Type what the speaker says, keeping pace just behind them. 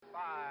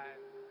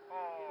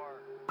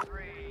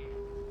Three,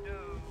 two,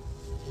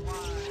 one.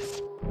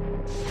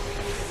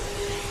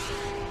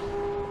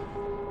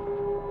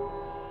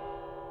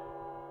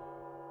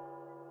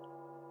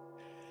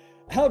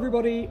 Hello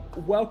everybody,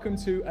 welcome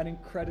to an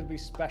incredibly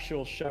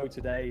special show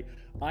today.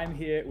 I'm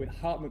here with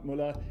Hartmut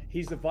Müller.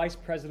 He's the Vice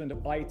President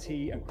of IT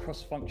and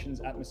Cross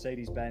Functions at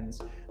Mercedes-Benz,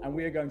 and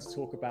we are going to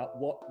talk about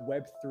what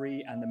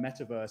Web3 and the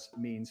metaverse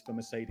means for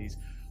Mercedes.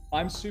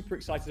 I'm super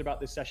excited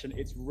about this session.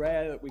 It's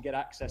rare that we get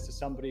access to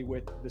somebody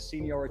with the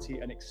seniority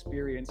and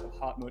experience of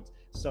Hartmut.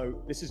 So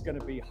this is going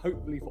to be,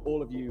 hopefully for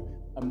all of you,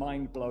 a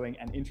mind-blowing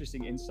and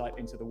interesting insight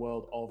into the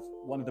world of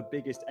one of the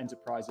biggest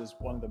enterprises,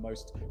 one of the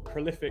most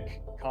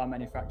prolific car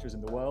manufacturers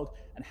in the world,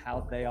 and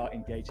how they are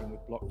engaging with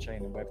blockchain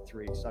and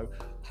Web3. So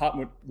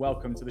Hartmut,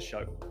 welcome to the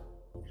show.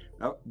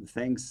 Oh,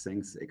 thanks.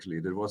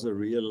 Actually, that was a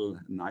real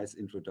nice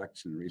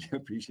introduction. Really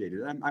appreciate it.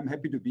 I'm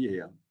happy to be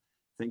here.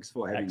 Thanks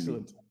for having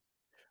me.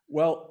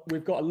 Well,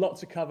 we've got a lot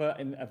to cover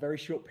in a very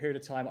short period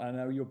of time. I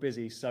know you're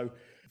busy. So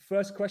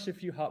first question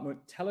for you, Hartmut,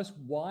 tell us,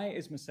 why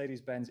is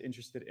Mercedes-Benz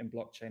interested in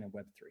blockchain and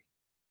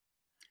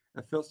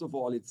Web3? First of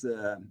all, it's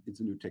a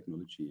new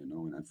technology,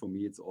 and for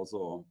me, it's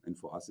also, and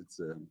for us, it's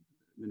the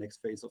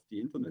next phase of the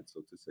internet,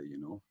 so to say,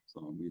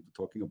 So we're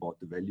talking about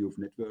the value of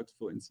networks,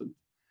 for instance.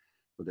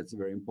 So that's a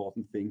very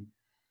important thing.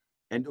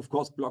 And of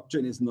course,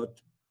 blockchain is not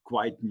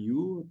quite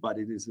new, but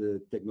it is a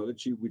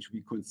technology which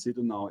we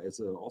consider now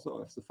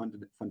also as a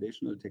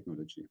foundational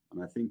technology.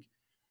 And I think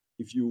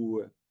if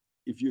you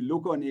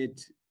look on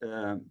it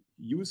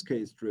use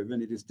case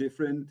driven, it is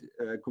different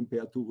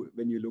compared to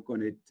when you look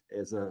on it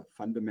as a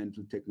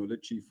fundamental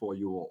technology for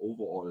your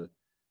overall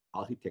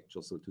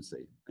architecture, so to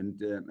say.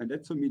 And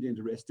that's for me the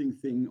interesting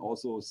thing,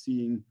 also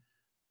seeing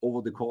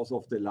over the course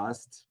of the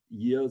last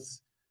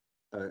years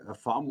a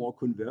far more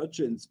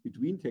convergence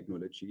between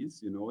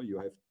technologies.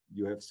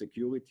 You have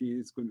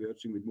securities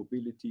converging with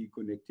mobility,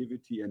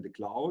 connectivity, and the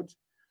cloud.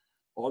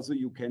 Also,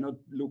 you cannot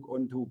look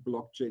onto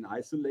blockchain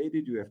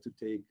isolated. You have to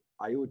take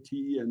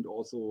IoT and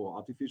also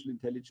artificial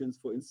intelligence,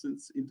 for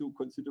instance, into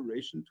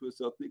consideration to a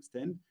certain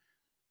extent.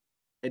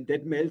 And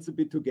that melts a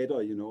bit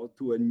together,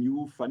 to a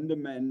new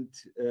fundament,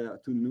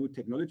 to new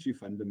technology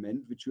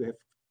fundament, which you have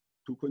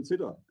to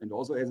consider. And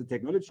also as a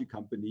technology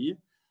company,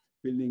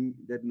 building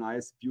that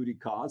nice beauty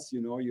cars,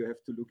 you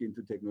have to look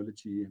into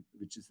technology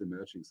which is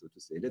emerging, so to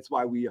say. That's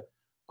why we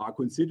are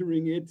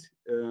considering it.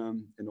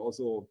 And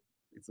also,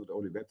 it's not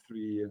only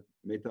Web3,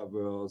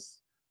 metaverse,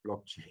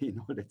 blockchain,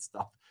 all that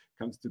stuff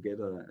comes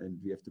together, and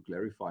we have to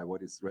clarify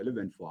what is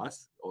relevant for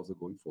us also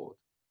going forward.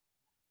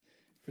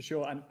 For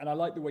sure. And I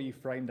like the way you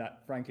framed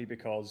that, frankly,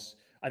 because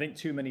I think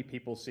too many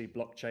people see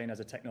blockchain as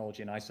a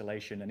technology in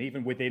isolation. And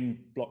even within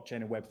blockchain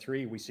and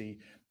Web3, we see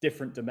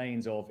different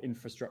domains of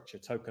infrastructure,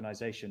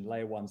 tokenization,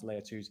 layer ones,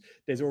 layer twos.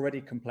 There's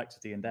already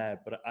complexity in there,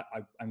 but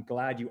I'm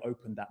glad you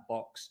opened that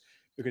box,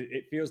 because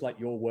it feels like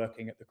you're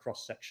working at the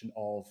cross section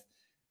of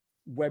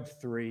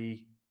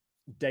Web3,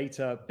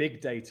 data,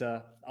 big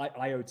data,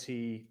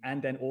 IoT,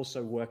 and then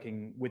also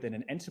working within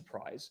an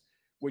enterprise,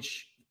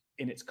 which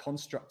in its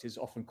construct is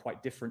often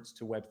quite different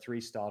to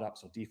Web3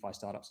 startups or DeFi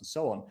startups and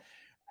so on.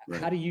 Right.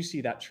 How do you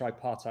see that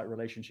tripartite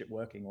relationship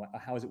working, or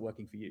how is it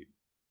working for you?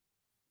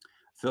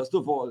 First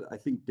of all, I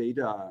think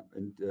data,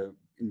 and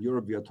in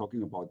Europe, we are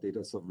talking about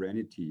data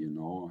sovereignty,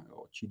 or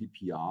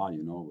GDPR,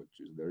 which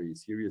is a very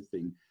serious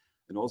thing.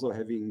 And also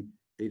having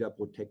data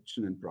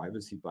protection and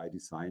privacy by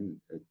design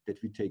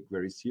that we take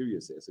very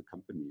serious as a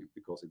company,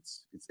 because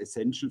it's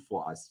essential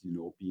for us,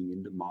 being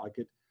in the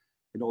market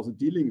and also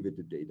dealing with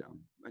the data.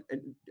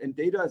 And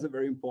data is a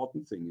very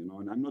important thing,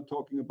 and I'm not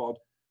talking about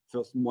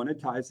first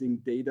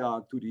monetizing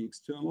data to the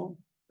external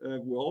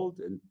world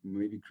and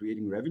maybe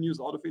creating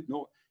revenues out of it.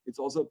 No, it's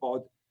also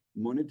about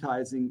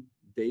monetizing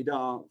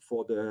data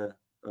for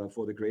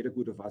the greater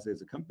good of us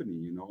as a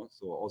company,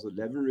 So also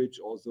leverage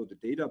also the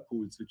data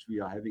pools which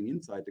we are having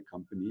inside the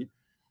company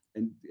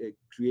and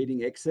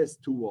creating access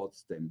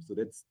towards them. So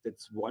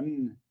that's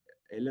one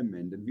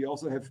element. And we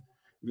also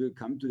we'll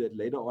come to that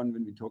later on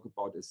when we talk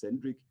about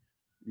Ascentric.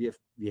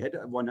 We had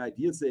one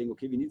idea saying,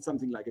 okay, we need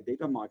something like a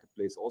data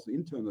marketplace also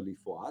internally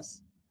for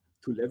us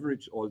to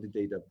leverage all the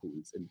data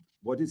pools. And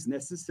what is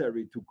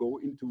necessary to go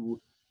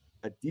into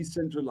a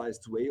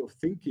decentralized way of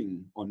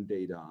thinking on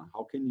data?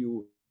 How can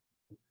you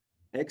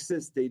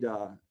access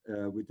data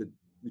with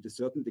a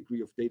certain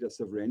degree of data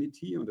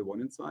sovereignty on the one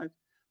hand side,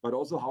 but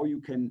also how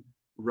you can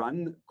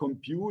run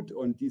compute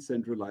on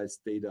decentralized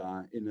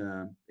data in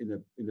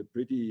a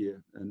pretty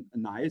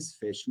nice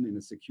fashion, in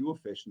a secure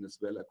fashion as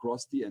well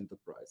across the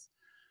enterprise.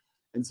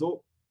 And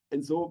so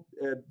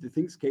the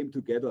things came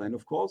together. And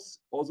of course,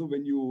 also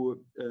when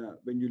you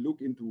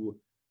look into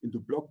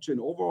blockchain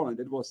overall, and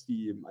that was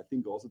I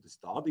think also the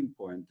starting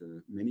point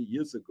many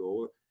years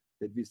ago,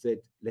 that we said,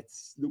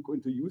 let's look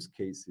into use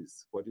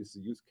cases. What is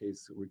the use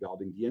case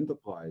regarding the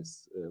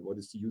enterprise? What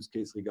is the use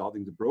case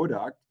regarding the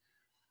product?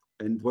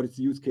 And what is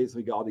the use case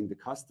regarding the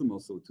customer,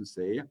 so to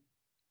say?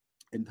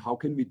 And how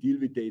can we deal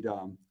with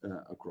data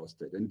across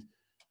that?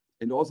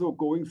 And also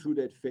going through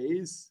that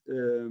phase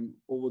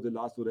over the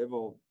last,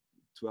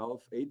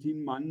 12,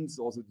 18 months,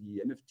 also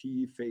the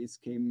NFT phase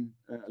came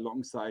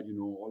alongside,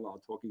 all are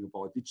talking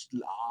about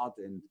digital art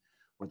and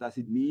what does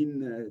it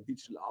mean,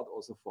 digital art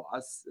also for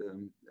us.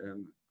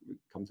 We'll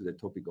come to that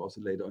topic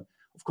also later on.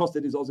 Of course,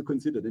 that is also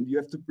considered. And you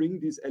have to bring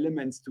these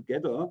elements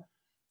together.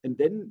 And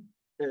then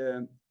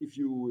if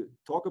you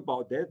talk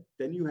about that,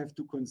 then you have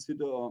to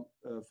consider,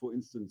 for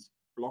instance,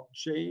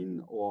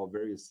 blockchain or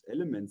various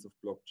elements of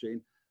blockchain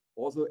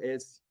also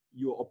as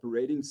your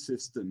operating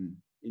system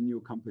in your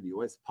company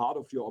or as part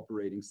of your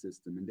operating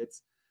system. And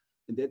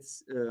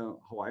that's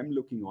how I'm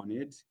looking on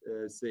it,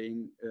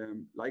 saying,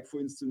 like, for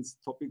instance,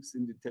 topics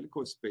in the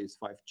telco space,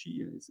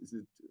 5G, is it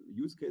a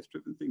use case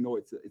driven thing? No,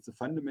 it's a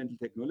fundamental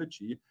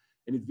technology,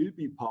 and it will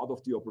be part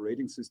of the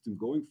operating system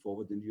going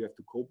forward, and you have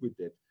to cope with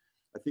that.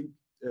 I think,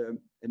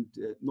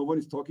 no one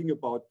is talking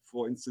about,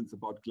 for instance,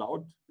 about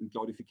cloud and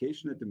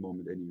cloudification at the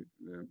moment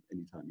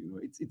anytime.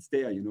 It's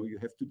there, you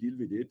have to deal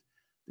with it.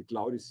 The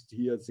cloud is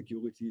here,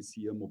 security is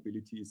here,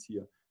 mobility is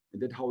here,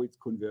 and that's how it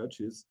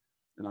converges.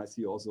 And I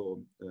see also,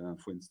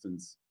 for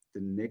instance,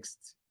 the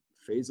next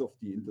phase of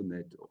the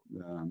internet,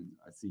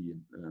 I see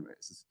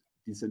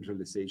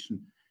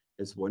decentralization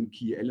as one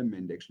key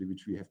element, actually,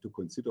 which we have to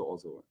consider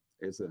also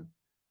as a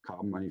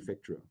car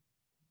manufacturer.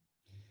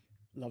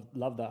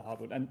 Love that,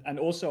 Hartmut. And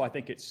also, I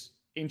think it's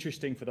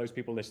interesting for those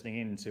people listening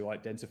in to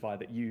identify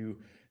that you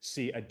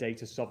see a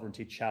data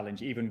sovereignty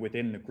challenge even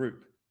within the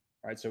group,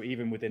 right? So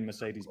even within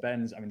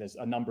Mercedes-Benz, I mean, there's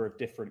a number of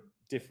different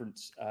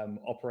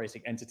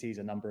operating entities,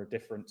 a number of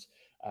different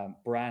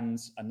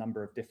brands, a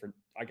number of different,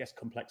 I guess,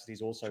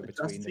 complexities also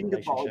between the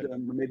relationship. About,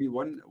 maybe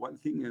one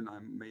thing, and I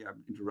may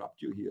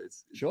interrupt you here.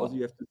 Sure. Also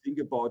you have to think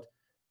about,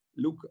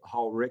 look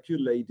how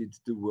regulated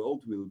the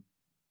world will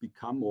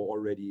become or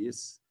already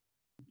is.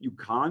 You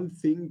can't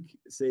think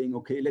saying,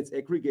 okay, let's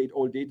aggregate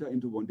all data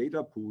into one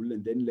data pool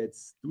and then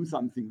let's do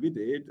something with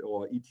it,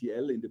 or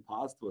ETL in the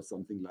past or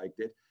something like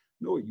that.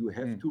 No, you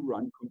have to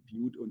run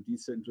compute on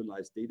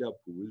decentralized data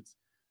pools,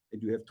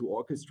 and you have to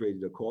orchestrate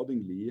it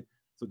accordingly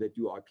so that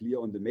you are clear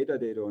on the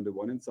metadata on the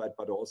one hand side,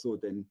 but also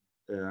then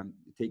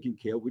taking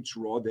care which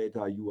raw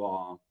data you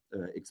are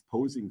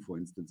exposing, for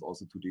instance,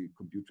 also to the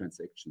compute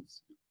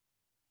transactions.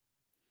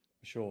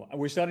 Sure. And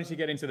we're starting to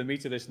get into the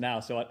meat of this now.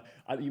 So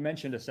you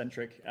mentioned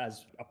Accentric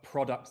as a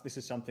product. This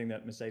is something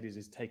that Mercedes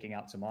is taking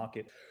out to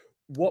market.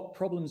 What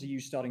problems are you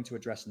starting to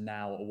address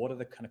now, or what are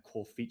the kind of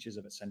core features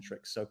of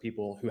Accentric so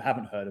people who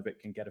haven't heard of it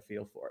can get a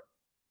feel for it?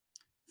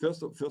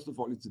 First of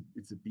all,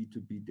 it's a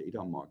B2B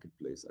data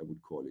marketplace, I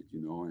would call it,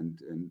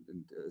 and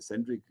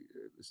Accentric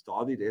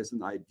started as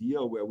an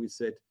idea where we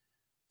said,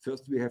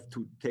 first we have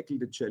to tackle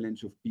the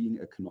challenge of being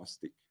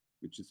agnostic,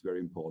 which is very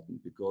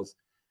important because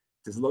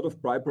there's a lot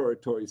of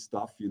proprietary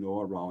stuff,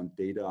 around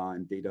data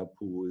and data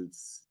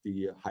pools,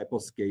 the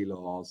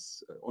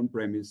hyperscalers,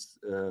 on-premise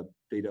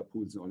data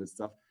pools and all that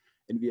stuff.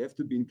 And we have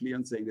to be clear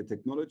on saying the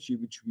technology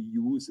which we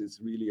use is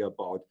really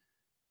about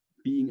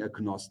being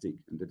agnostic.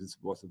 And that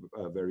was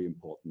a very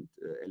important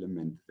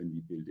element when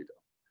we built it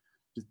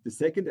up. The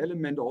second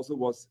element also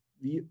was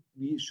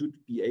we should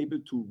be able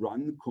to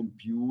run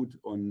compute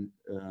on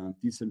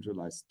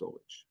decentralized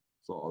storage.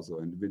 So also,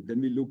 and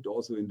then we looked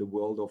also in the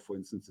world of, for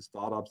instance, the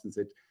startups and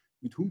said,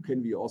 with whom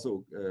can we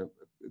also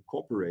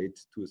cooperate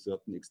to a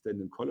certain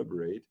extent and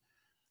collaborate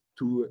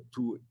to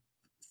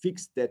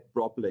fix that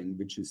problem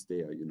which is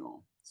there,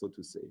 so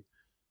to say.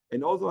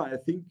 And also, I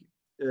think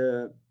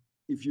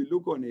if you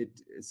look on it,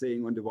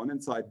 saying on the one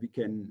hand side, we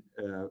can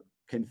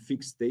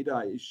fix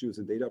data issues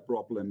and data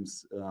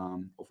problems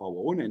of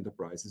our own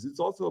enterprises. It's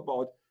also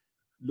about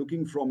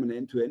looking from an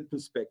end-to-end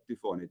perspective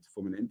on it,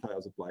 from an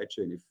entire supply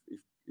chain.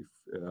 If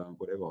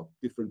whatever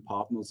different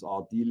partners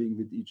are dealing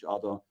with each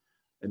other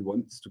and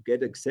wants to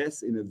get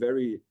access in a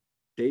very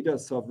data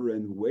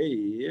sovereign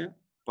way,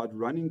 but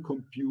running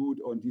compute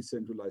on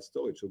decentralized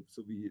storage.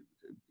 So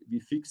we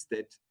fixed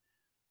that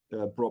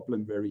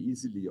problem very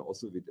easily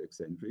also with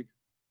Accentric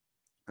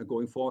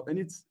going forward. And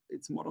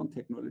it's modern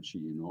technology,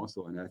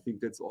 So, and I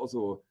think that's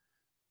also,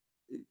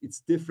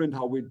 it's different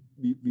how we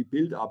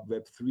build up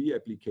Web3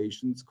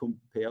 applications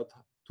compared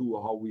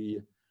to how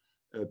we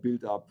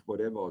build up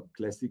whatever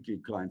classically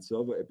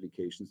client-server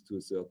applications to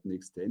a certain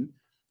extent.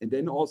 And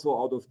then also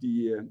out of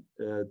the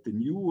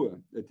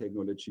new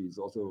technologies,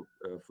 also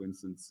for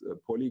instance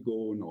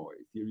Polygon or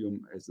Ethereum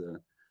as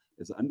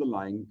an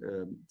underlying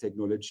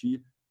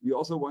technology, we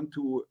also want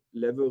to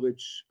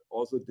leverage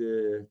also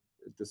the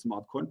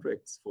smart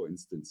contracts, for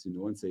instance,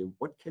 and say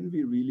what can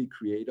we really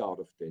create out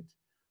of that,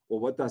 or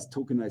what does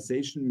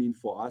tokenization mean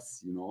for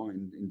us,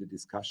 in the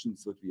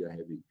discussions that we are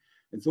having.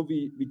 And so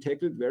we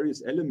tackled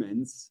various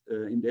elements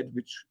in that,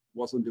 which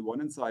was on the one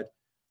hand side,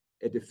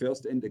 at the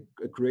first end,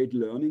 a great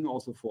learning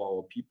also for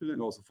our people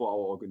and also for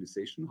our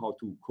organization, how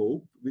to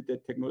cope with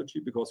that technology,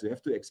 because you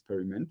have to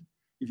experiment.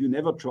 If you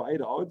never try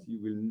it out, you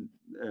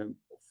will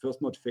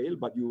first not fail,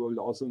 but you will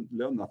also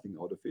learn nothing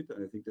out of it.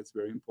 And I think that's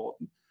very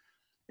important.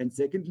 And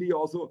secondly,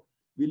 also,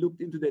 we looked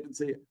into that and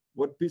say,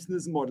 what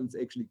business models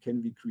actually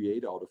can we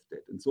create out of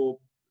that? And so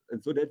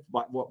that's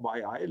why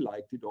I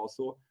liked it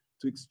also,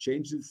 to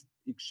exchange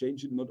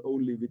it not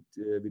only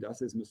with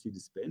us as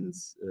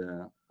Mercedes-Benz,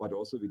 but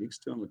also with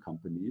external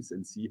companies,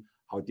 and see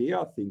how they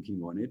are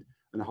thinking on it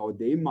and how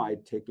they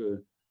might tackle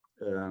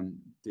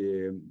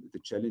the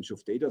challenge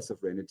of data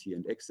sovereignty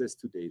and access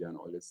to data and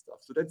all that stuff.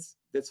 So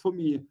that's for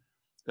me.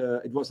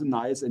 It was a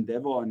nice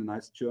endeavor and a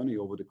nice journey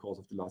over the course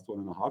of the last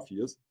 1.5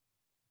 years.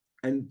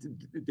 And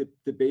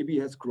the baby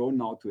has grown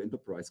now to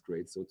enterprise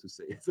grade, so to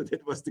say. So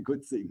that was the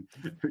good thing,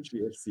 which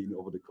we have seen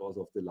over the course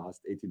of the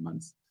last 18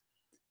 months.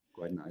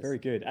 Quite nice. Very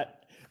good.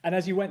 And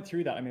as you went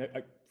through that, I mean,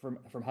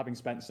 from having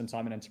spent some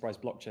time in enterprise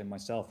blockchain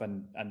myself,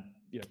 and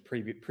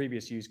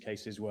previous use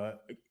cases were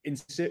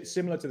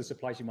similar to the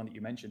supply chain one that you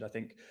mentioned. I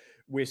think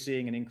we're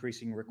seeing an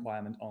increasing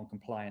requirement on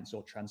compliance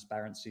or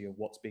transparency of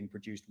what's being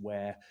produced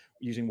where,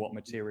 using what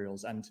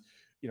materials. And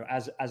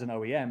as an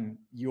OEM,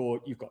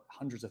 you've got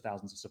hundreds of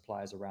thousands of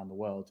suppliers around the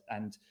world,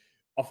 and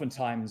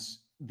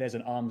oftentimes there's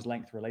an arm's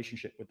length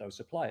relationship with those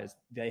suppliers.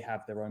 They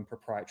have their own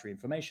proprietary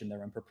information,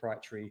 their own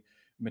proprietary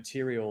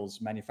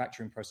materials,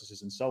 manufacturing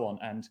processes, and so on.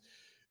 And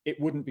it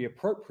wouldn't be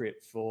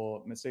appropriate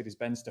for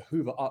Mercedes-Benz to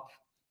hoover up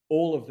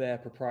all of their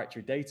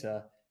proprietary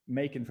data,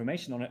 make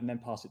information on it, and then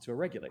pass it to a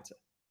regulator.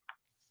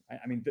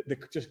 I mean,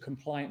 just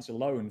compliance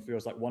alone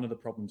feels like one of the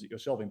problems that you're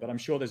solving, but I'm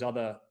sure there's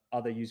other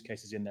use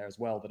cases in there as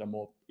well that are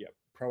more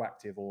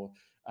proactive or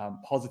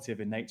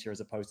positive in nature,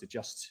 as opposed to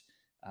just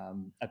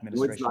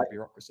administration or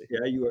bureaucracy.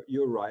 Yeah,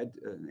 you're right,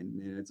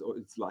 and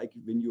it's like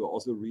when you're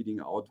also reading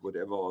out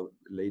whatever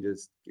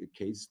latest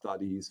case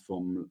studies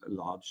from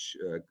large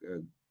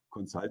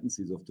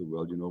consultancies of the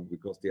world,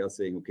 because they are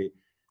saying, okay,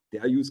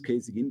 there are use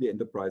cases in the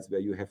enterprise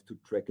where you have to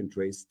track and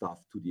trace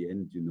stuff to the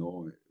end.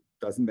 It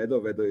doesn't matter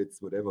whether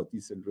it's whatever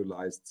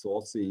decentralized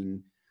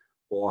sourcing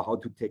or how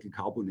to tackle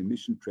carbon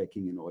emission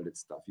tracking and all that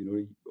stuff.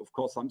 Of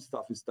course, some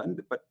stuff is done,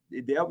 but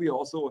there we are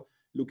also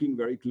looking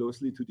very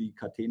closely to the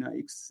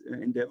Catena-X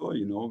endeavor,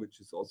 which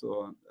is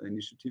also an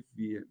initiative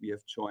we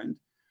have joined.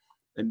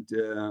 And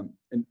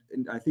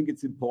I think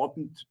it's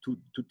important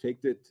to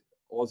take that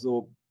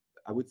also,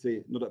 I would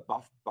say, not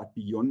above, but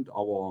beyond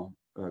our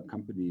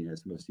company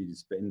as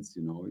Mercedes-Benz,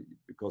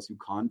 because you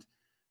can't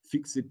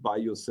fix it by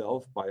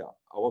yourself, by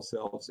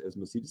ourselves as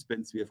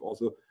Mercedes-Benz. We have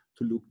also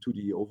to look to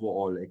the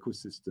overall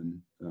ecosystem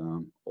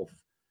of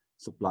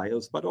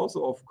suppliers, but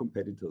also of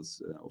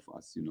competitors of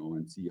us,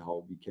 and see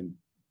how we can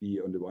be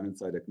on the one hand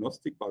side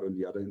agnostic, but on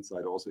the other hand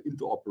side also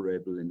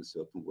interoperable in a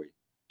certain way.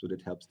 So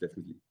that helps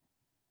definitely.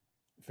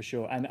 For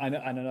sure. And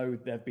I know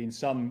there have been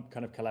some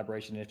kind of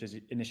collaboration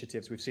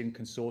initiatives. We've seen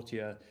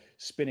consortia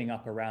spinning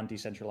up around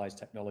decentralized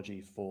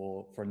technology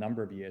for a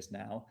number of years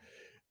now.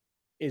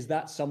 Is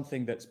that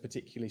something that's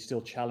particularly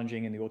still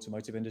challenging in the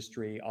automotive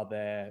industry? Are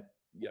there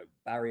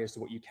barriers to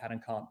what you can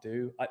and can't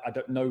do? I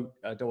don't know.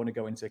 I don't want to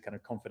go into kind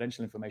of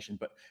confidential information,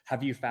 but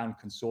have you found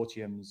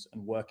consortiums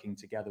and working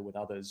together with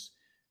others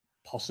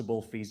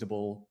possible,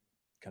 feasible,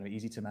 kind of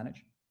easy to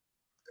manage?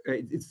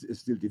 It's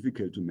still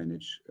difficult to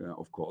manage,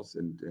 of course,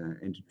 and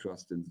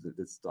antitrust and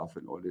that stuff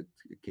and all the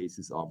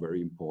cases are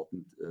very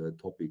important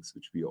topics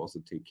which we also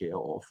take care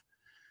of.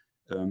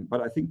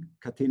 But I think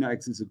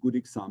Catena-X is a good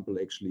example,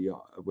 actually,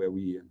 where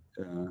we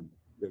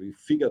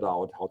figured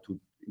out how to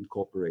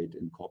incorporate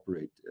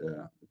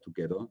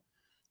together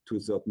to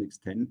a certain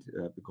extent,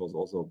 because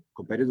also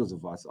competitors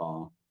of us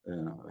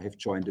have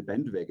joined the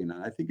bandwagon,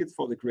 and I think it's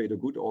for the greater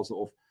good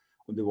also of,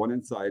 on the one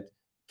hand side,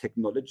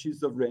 technology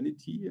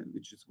sovereignty,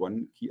 which is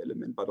one key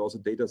element, but also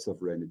data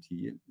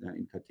sovereignty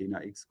in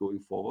Catena-X going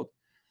forward.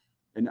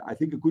 And I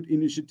think a good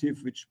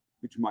initiative which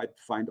might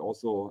find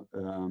also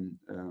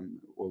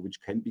or which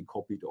can be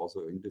copied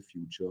also in the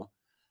future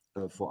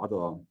for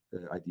other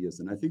ideas.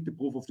 And I think the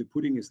proof of the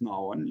pudding is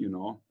now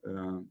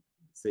on,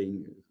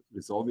 saying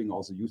resolving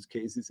also use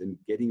cases and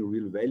getting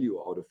real value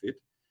out of it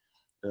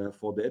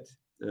for that.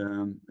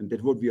 And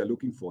that's what we are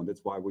looking for, and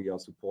that's why we are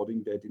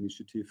supporting that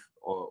initiative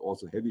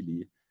also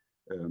heavily,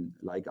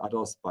 like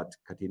others. But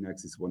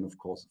Catena-X is one, of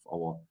course, of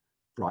our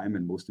prime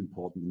and most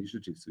important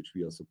initiatives which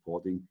we are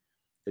supporting.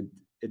 And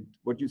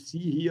what you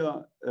see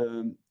here,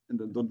 and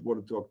I don't want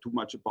to talk too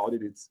much about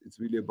it, it's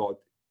really about,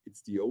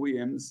 it's the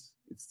OEMs,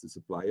 it's the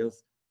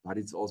suppliers, but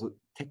it's also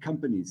tech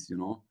companies,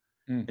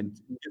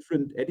 and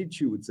different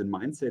attitudes and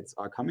mindsets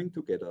are coming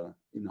together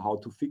in how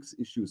to fix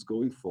issues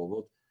going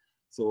forward.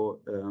 So,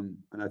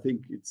 and I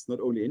think it's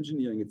not only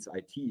engineering, it's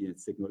IT,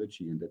 it's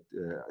technology, and that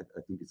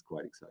I think is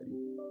quite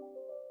exciting.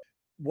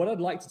 What I'd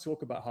like to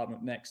talk about,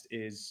 Hartmut, next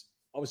is,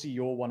 obviously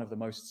you're one of the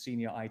most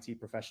senior IT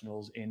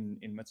professionals in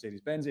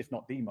Mercedes-Benz, if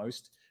not the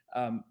most,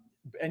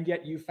 and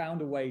yet you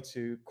found a way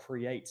to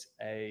create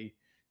a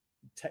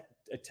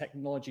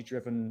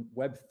technology-driven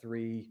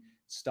Web3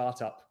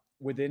 startup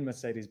within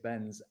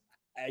Mercedes-Benz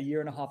a year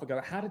and a half ago.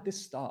 How did this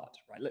start,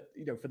 right?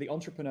 For the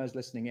entrepreneurs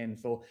listening in,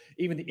 for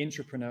even the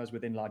intrapreneurs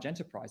within large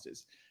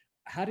enterprises,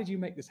 how did you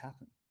make this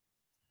happen?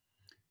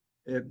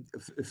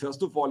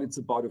 First of all, it's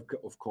about,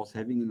 of course,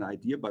 having an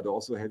idea, but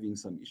also having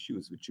some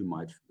issues which you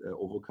might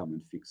overcome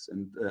and fix.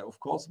 And of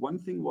course, one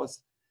thing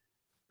was,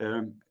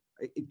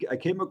 I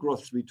came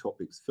across three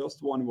topics.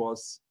 First one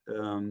was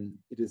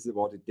it is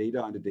about the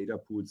data and the data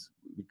pools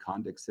we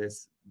can't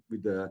access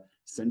with the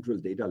central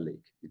data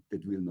lake.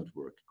 That will not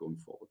work going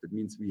forward. That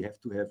means we have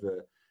to have a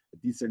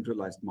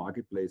decentralized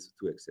marketplace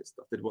to access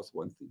stuff. That was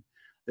one thing.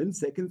 Then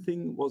second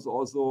thing was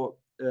also,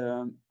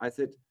 I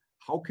said,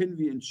 how can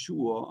we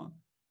ensure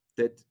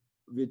that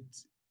with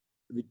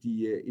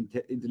the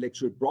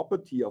intellectual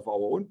property of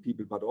our own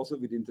people, but also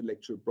with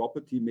intellectual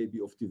property maybe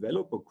of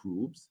developer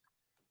groups,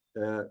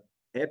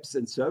 apps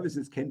and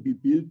services can be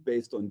built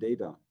based on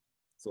data.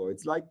 So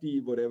it's like the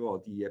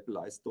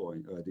Apple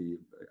iStore, the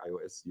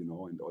iOS, and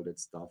all that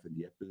stuff, and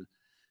the Apple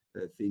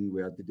thing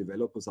where the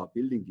developers are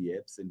building the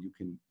apps and you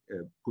can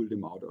pull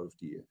them out of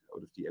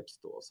the app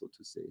store, so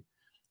to say.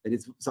 And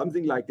it's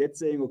something like that,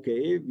 saying,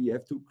 okay, we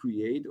have to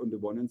create on the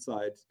one hand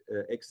side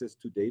access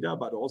to data,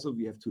 but also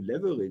we have to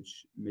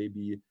leverage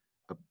maybe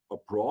a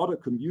broader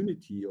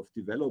community of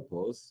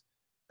developers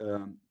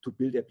to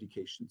build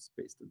applications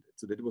based on that.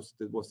 So that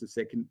was the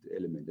second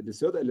element. And the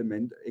third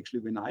element,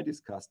 actually, when I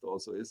discussed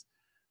also is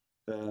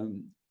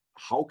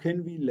how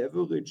can we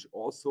leverage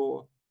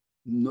also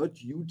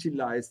not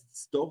utilized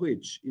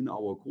storage in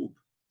our group?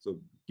 So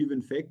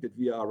given fact that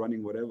we are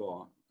running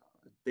whatever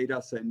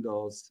data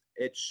centers,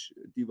 edge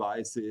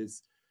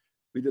devices,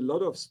 with a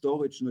lot of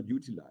storage not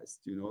utilized,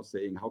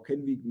 saying how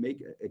can we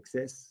make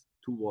access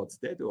towards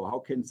that, or how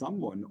can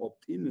someone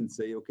opt in and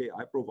say, okay,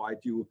 I provide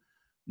you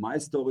my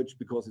storage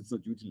because it's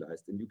not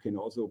utilized, and you can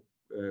also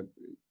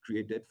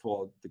create that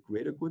for the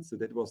greater good. So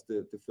that was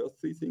the first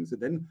three things.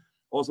 And then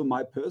also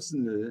my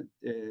personal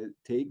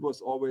take was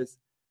always,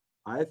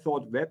 I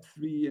thought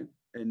Web3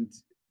 and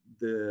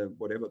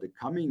the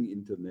coming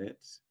internet,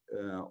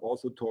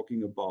 also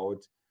talking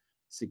about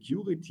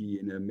security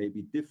in a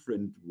maybe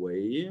different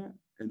way,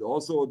 and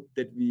also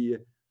that we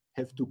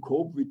have to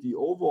cope with the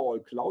overall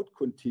cloud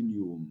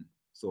continuum.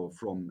 So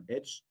from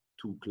edge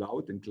to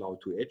cloud and cloud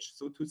to edge,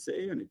 so to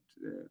say. And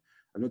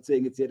I'm not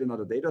saying it's yet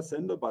another data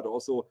center, but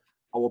also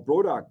our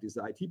product is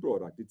an IT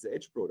product, it's an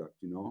edge product,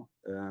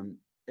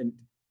 and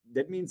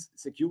that means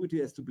security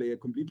has to play a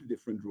completely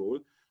different role.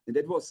 And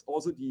that was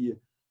also the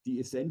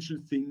essential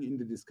thing in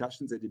the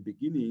discussions at the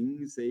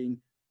beginning, saying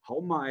how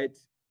might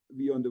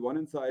we on the one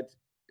hand side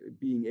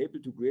being able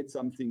to create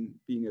something,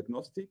 being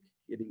agnostic,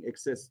 getting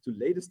access to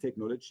latest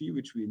technology,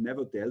 which we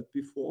never dealt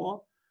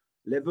before,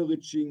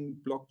 leveraging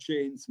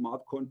blockchain,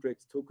 smart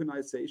contracts,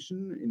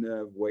 tokenization in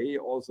a way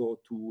also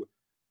to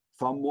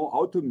far more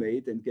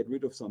automate and get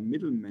rid of some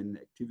middleman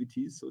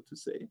activities, so to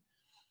say.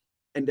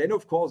 And then,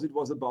 of course, it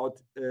was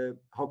about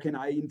how can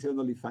I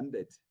internally fund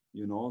it,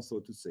 so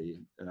to say.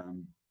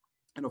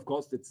 And of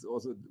course, that's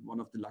also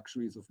one of the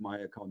luxuries of my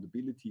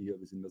accountability here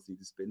within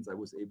Mercedes-Benz. I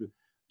was able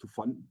to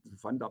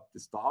fund up the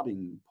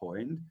starting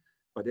point,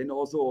 but then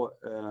also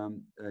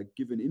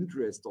give an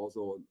interest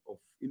also of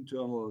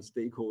internal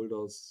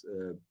stakeholders,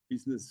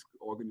 business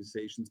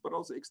organizations, but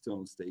also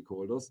external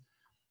stakeholders.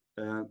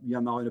 We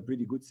are now in a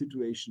pretty good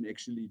situation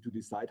actually to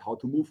decide how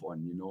to move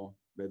on,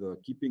 whether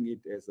keeping it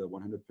as a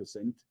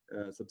 100%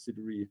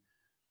 subsidiary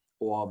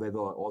or whether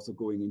also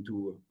going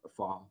into a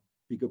far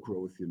bigger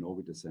growth,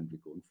 with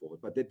Ascentric going forward.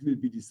 But that will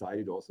be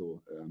decided also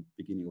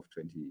beginning of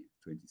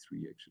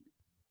 2023, actually.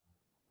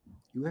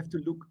 You have to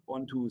look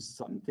onto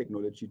some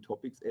technology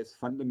topics as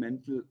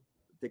fundamental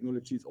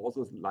technologies,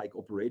 also like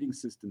operating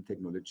system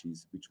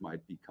technologies, which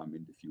might become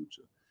in the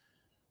future.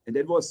 And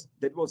that was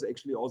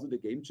actually also the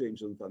game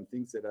changer on some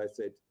things that I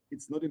said,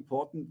 it's not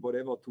important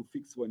whatever to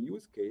fix one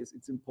use case,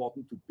 it's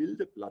important to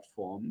build a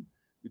platform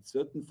with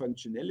certain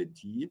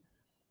functionality,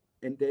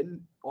 and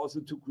then also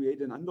to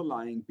create an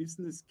underlying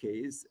business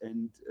case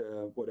and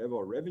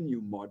whatever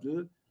revenue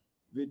model,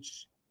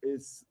 which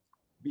is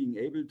being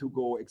able to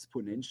go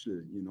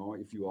exponential,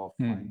 if you are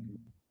finding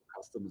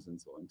customers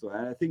and so on. So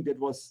I think that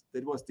was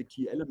the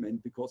key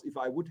element, because if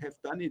I would have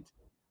done it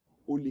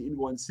only in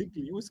one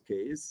single use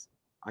case,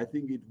 I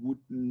think it would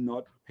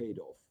not paid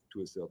off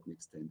to a certain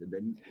extent. And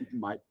then it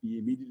might be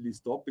immediately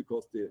stopped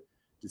because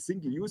the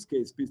single use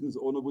case business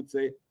owner would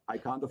say, I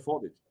can't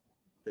afford it.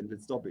 Then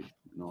let's stop it.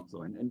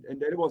 So and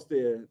that was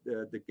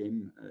the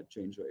game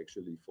changer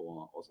actually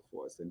for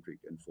Ascentric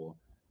and for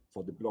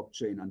the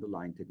blockchain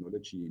underlying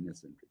technology in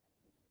Ascentric.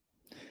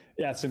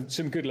 Yeah,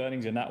 some good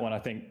learnings in that one. I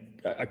think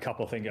a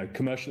couple of things.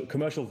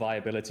 Commercial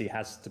viability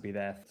has to be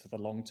there for the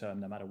long term,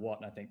 no matter what.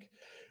 And I think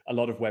a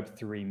lot of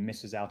Web3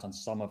 misses out on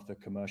some of the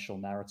commercial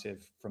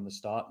narrative from the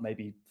start,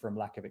 maybe from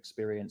lack of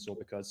experience or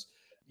because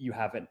you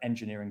have an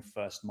engineering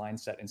first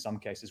mindset in some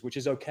cases, which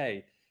is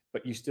okay,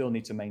 but you still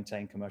need to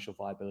maintain commercial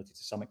viability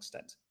to some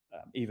extent,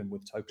 even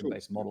with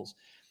token-based models.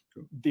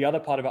 True. The other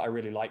part of it I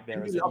really like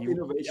there is we love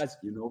innovation.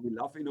 We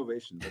love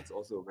innovation. That's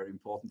also a very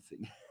important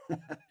thing.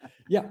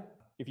 Yeah.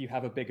 If you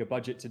have a bigger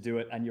budget to do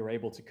it and you're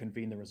able to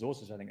convene the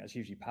resources, I think that's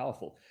hugely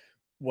powerful.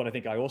 What I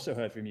think I also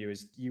heard from you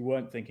is you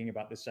weren't thinking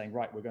about this saying,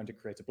 right, we're going to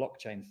create a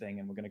blockchain thing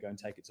and we're going to go and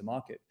take it to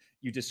market.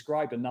 You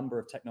described a number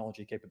of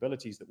technology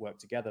capabilities that work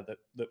together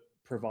that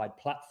provide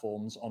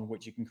platforms on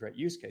which you can create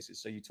use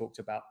cases. So you talked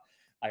about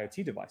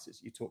IoT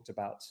devices. You talked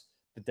about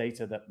the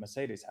data that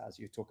Mercedes has,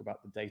 you talk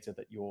about the data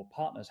that your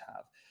partners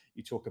have,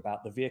 you talk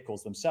about the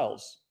vehicles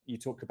themselves, you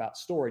talk about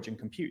storage and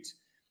compute.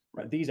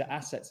 Right? These are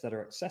assets that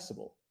are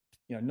accessible.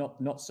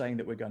 Not saying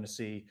that we're going to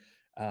see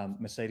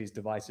Mercedes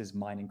devices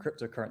mining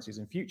cryptocurrencies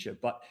in future,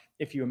 but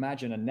if you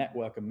imagine a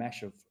network, a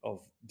mesh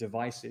of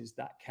devices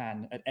that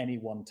can at any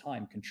one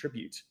time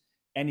contribute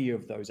any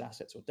of those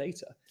assets or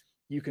data,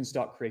 you can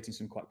start creating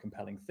some quite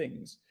compelling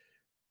things.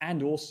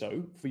 And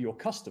also for your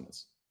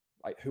customers,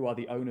 right, who are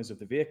the owners of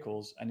the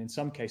vehicles, and in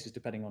some cases,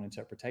 depending on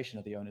interpretation,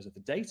 are the owners of the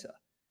data,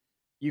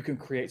 you can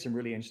create some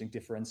really interesting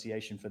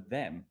differentiation for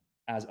them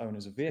as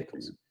owners of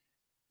vehicles.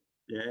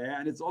 Yeah,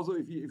 and it's also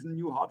if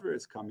new hardware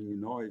is coming,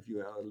 if you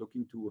are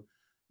looking to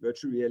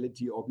virtual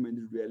reality,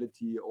 augmented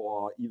reality,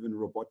 or even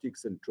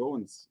robotics and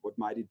drones, what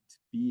might it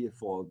be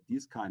for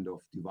these kind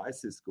of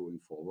devices going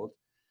forward?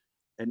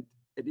 And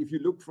if you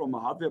look from a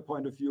hardware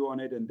point of view on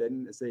it, and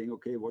then saying,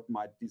 okay, what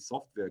might the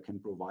software can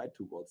provide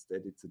towards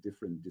that? It's a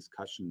different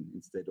discussion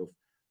instead of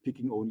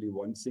picking only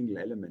one single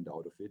element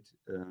out of it,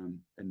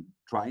 and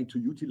trying to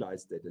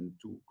utilize that and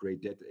to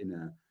create that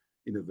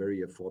in a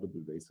very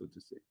affordable way, so to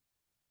say.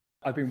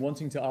 I've been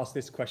wanting to ask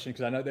this question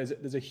because I know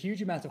there's a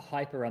huge amount of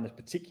hype around this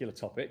particular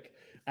topic,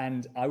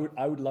 and I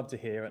would love to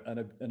hear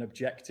an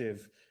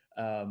objective,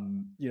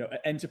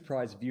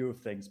 enterprise view of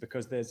things,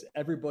 because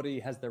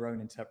everybody has their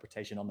own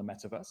interpretation on the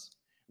metaverse,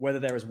 whether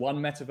there is one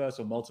metaverse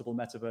or multiple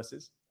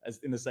metaverses, as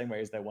in the same way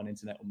as there one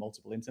internet or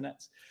multiple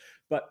internets.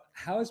 But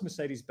how is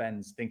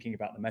Mercedes-Benz thinking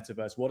about the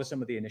metaverse? What are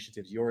some of the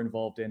initiatives you're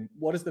involved in?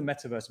 What does the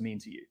metaverse mean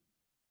to you?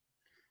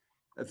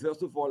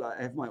 First of all,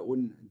 I have my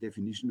own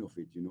definition of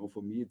it.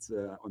 For me, it's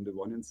on the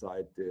one hand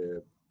side,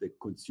 the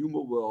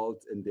consumer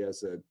world, and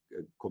there's a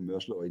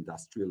commercial or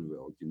industrial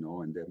world,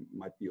 and there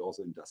might be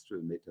also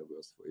industrial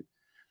metaverse for it.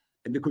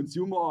 And the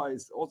consumer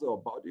is also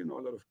about, a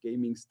lot of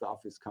gaming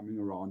stuff is coming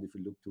around. If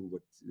you look to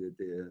what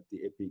the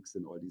Epics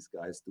and all these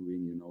guys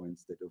doing,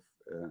 instead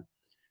of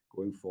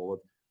going forward.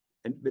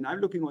 And when I'm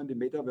looking on the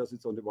metaverse,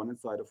 it's on the one hand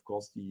side, of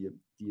course, the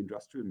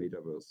industrial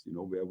metaverse,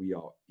 where we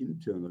are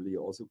internally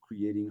also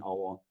creating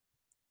our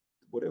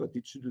whatever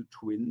digital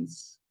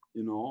twins,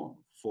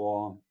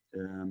 for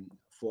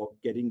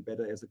getting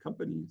better as a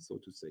company, so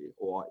to say,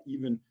 or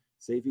even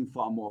saving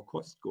far more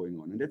cost going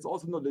on. And that's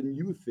also not a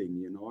new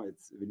thing,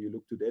 it's when you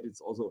look to that,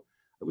 it's also,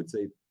 I would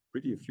say,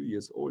 pretty a few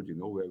years old,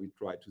 where we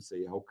try to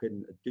say, how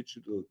can a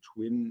digital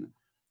twin,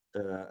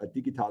 a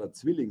digital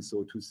Zwilling,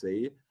 so to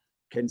say,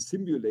 can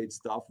simulate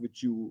stuff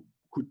which you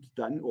could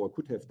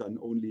have done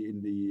only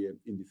in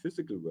the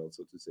physical world,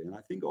 so to say. And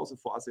I think also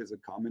for us as a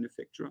car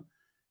manufacturer,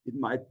 it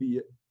might be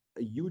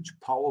a huge,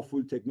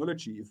 powerful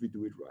technology if we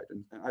do it right.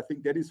 And I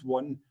think that is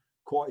one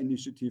core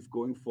initiative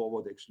going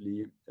forward,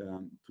 actually,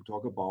 to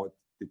talk about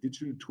the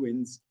digital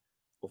twins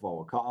of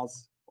our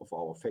cars, of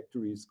our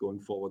factories going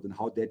forward, and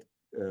how that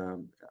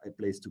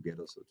plays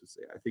together, so to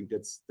say. I think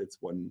that's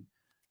one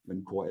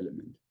core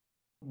element.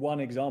 One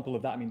example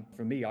of that,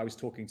 for me, I was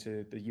talking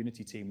to the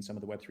Unity team and some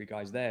of the Web3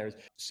 guys there, is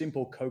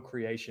simple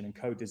co-creation and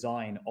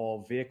co-design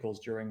of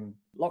vehicles during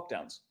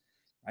lockdowns.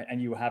 Right?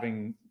 And you were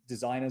having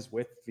designers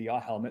with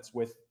VR helmets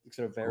with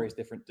sort of various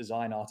different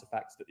design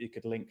artifacts that you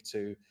could link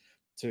to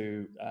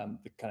the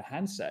kind of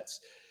handsets.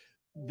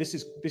 This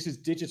is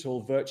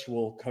digital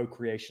virtual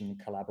co-creation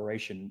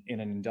collaboration in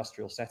an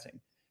industrial setting,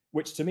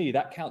 which to me,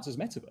 that counts as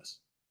metaverse.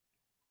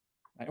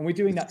 Right? And we're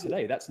doing that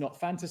today. That's not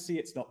fantasy,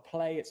 it's not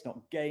play, it's not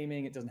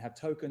gaming, it doesn't have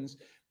tokens,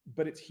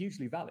 but it's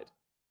hugely valid.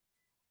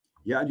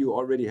 Yeah, and you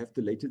already have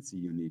the latency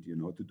you need,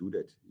 to do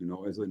that.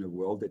 Also in a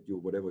world that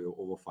you're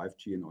over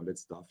 5G and all that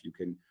stuff, you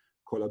can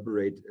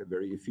collaborate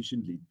very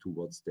efficiently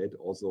towards that.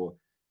 Also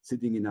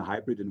sitting in a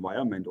hybrid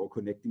environment or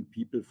connecting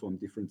people from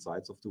different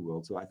sides of the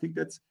world. So I think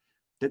that's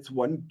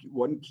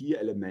one key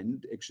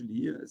element,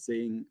 actually,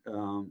 saying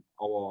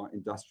our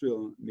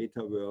industrial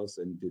metaverse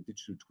and the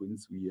digital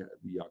twins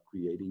we are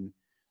creating,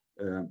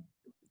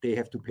 they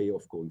have to pay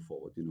off going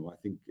forward. I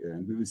think,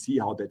 and we will see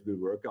how that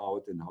will work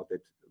out and how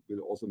that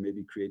will also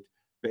maybe create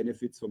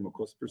benefits from a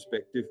cost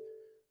perspective,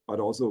 but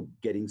also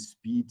getting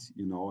speed,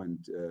 and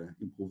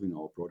improving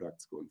our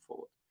products going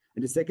forward.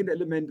 And the second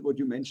element, what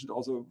you mentioned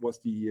also, was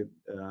the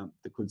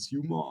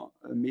consumer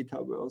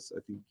metaverse.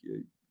 I think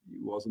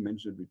you also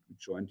mentioned we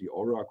joined the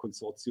Aura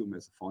Consortium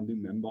as a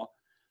founding member.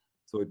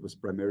 So it was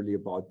primarily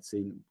about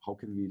saying, how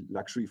can we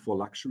luxury for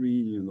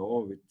luxury,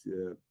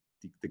 with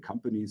the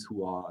companies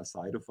who are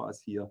aside of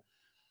us here.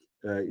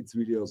 It's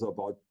really also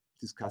about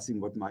discussing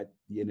what might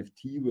the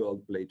NFT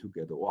world play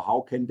together, or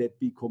how can that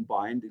be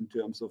combined in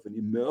terms of an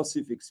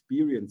immersive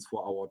experience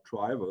for our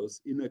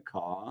drivers in a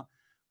car,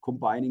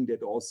 combining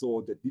that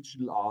also the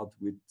digital art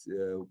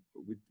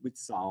with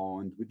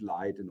sound, with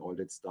light and all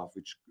that stuff,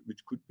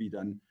 which could be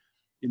done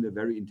in a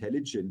very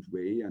intelligent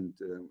way. And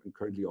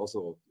currently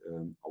also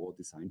our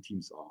design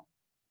teams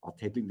are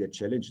tackling that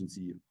challenge and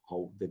see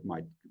how that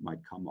might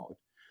come out.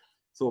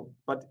 So,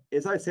 but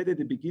as I said at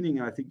the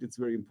beginning, I think that's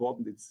very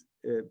important. It's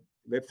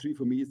Web3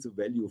 for me is the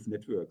value of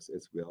networks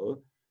as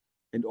well.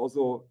 And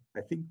also,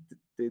 I think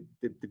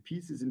the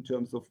pieces in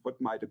terms of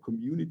what might a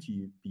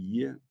community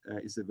be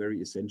is a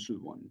very essential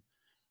one.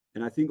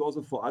 And I think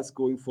also for us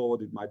going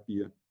forward, it might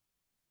be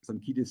some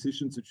key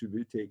decisions which we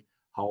will take,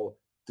 how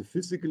the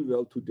physical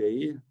world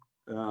today,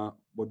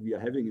 what we are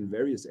having in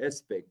various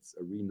aspects,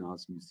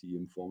 arenas,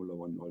 museum, Formula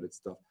One, all that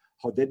stuff,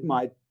 how that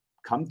might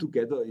come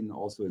together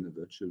also in a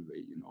virtual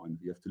way, and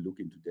we have to look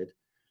into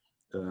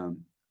that.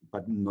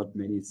 But not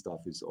many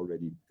stuff is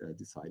already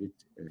decided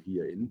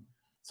herein.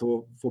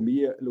 So for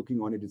me,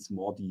 looking on it, it's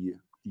more the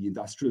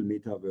industrial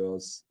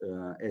metaverse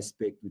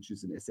aspect, which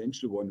is an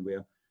essential one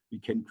where we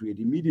can create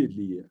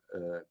immediately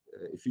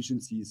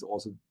efficiencies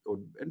also,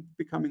 and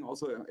becoming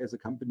also as a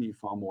company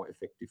far more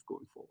effective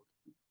going forward.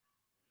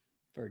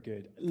 Very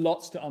good.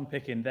 Lots to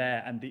unpick in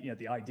there, and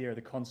the idea,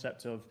 the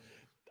concept of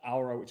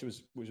Aura, which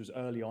was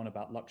early on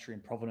about luxury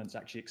and provenance,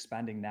 actually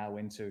expanding now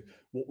into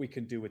what we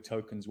can do with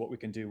tokens, what we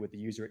can do with the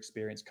user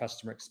experience,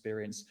 customer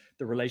experience,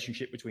 the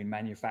relationship between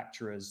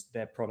manufacturers,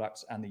 their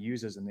products, and the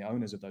users and the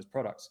owners of those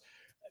products.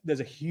 There's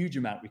a huge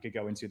amount we could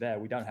go into there.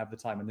 We don't have the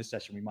time in this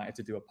session. We might have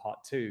to do a part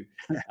 2.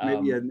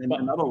 Maybe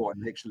another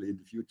one actually in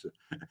the future.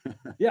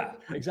 Yeah,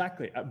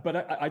 exactly.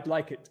 But I'd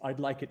like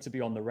it to be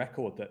on the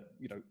record that,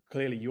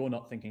 clearly you're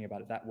not thinking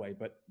about it that way,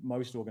 but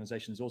most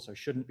organizations also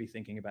shouldn't be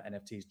thinking about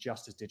NFTs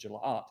just as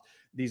digital art.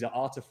 These are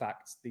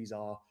artifacts. These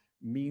are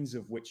means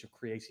of which of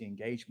creating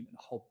engagement in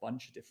a whole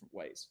bunch of different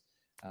ways,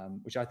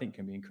 which I think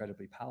can be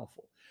incredibly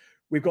powerful.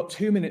 We've got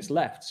 2 minutes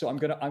left. So I'm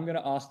going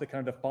to ask the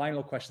kind of the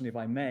final question, if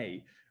I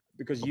may,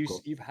 because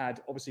you've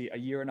had obviously a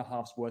year and a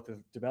half's worth of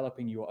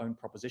developing your own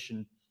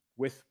proposition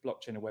with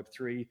blockchain and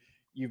Web3.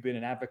 You've been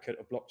an advocate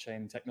of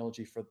blockchain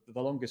technology for the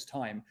longest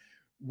time.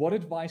 What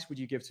advice would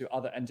you give to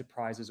other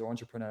enterprises or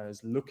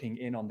entrepreneurs looking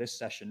in on this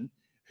session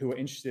who are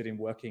interested in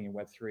working in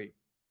Web3?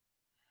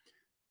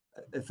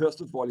 First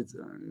of all, it's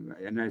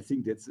and I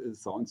think that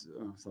sounds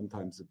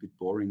sometimes a bit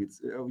boring.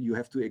 It's you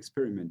have to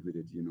experiment with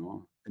it,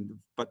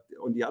 but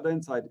on the other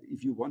hand side,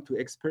 if you want to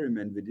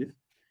experiment with it,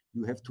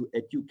 you have to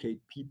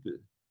educate people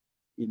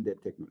in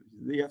that technology.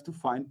 They have to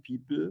find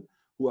people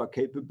who are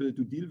capable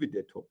to deal with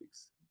their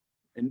topics.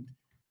 And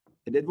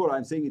that's what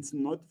I'm saying. It's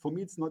not, for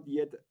me, it's not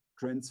yet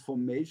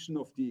transformation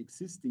of the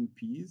existing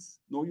piece.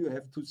 No, you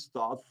have to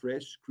start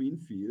fresh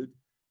greenfield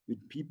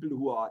with people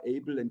who are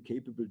able and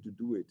capable to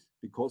do it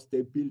because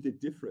they build it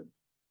different.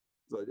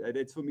 So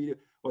that's for me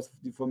was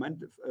the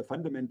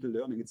fundamental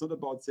learning. It's not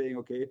about saying,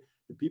 okay,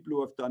 the people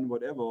who have done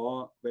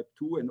whatever, Web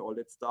 2 and all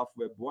that stuff,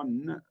 Web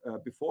 1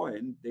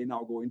 beforehand, they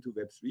now go into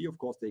Web 3. Of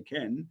course they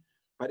can.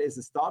 But as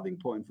a starting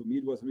point, for me,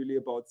 it was really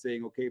about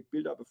saying, okay,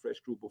 build up a fresh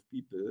group of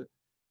people,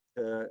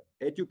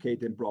 educate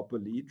them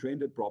properly, train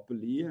them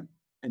properly,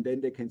 and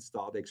then they can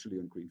start actually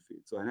on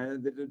greenfield. So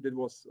and that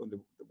was on the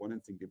one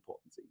hand thing, the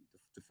important thing,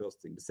 the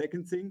first thing. The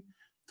second thing,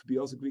 to be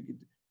also quick,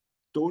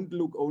 don't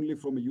look only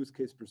from a use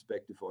case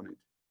perspective on it.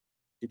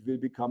 It will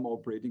become our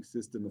operating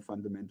system, a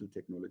fundamental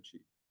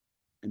technology.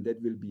 And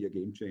that will be a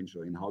game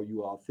changer in how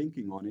you are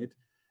thinking on it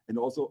and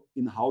also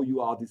in how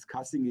you are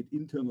discussing it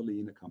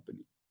internally in a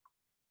company.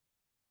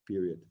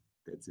 Period.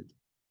 That's it.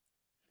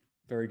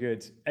 Very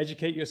good.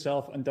 Educate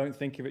yourself and don't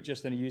think of it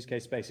just in a use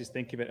case basis.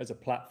 Think of it as a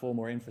platform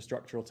or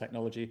infrastructural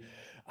technology.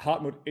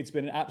 Hartmut, it's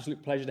been an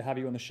absolute pleasure to have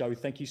you on the show.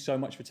 Thank you so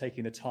much for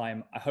taking the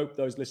time. I hope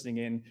those listening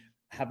in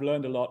have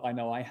learned a lot. I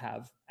know I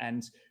have,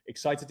 and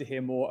excited to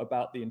hear more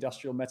about the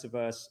industrial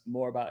metaverse,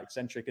 more about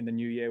Excentric in the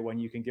new year when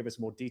you can give us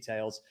more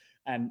details.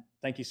 And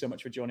thank you so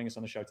much for joining us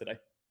on the show today.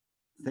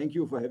 Thank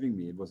you for having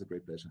me. It was a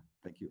great pleasure.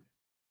 Thank you.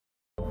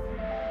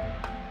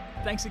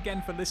 Thanks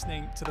again for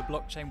listening to the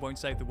Blockchain Won't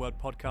Save the World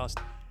podcast.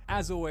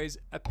 As always,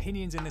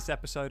 opinions in this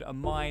episode are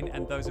mine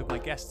and those of my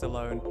guests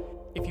alone.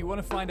 If you want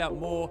to find out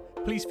more,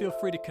 please feel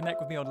free to connect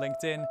with me on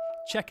LinkedIn.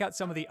 Check out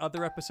some of the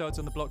other episodes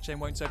on the Blockchain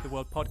Won't Save the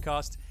World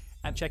podcast,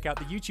 and check out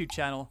the YouTube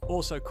channel,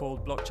 also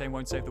called Blockchain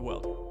Won't Save the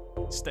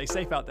World. Stay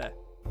safe out there.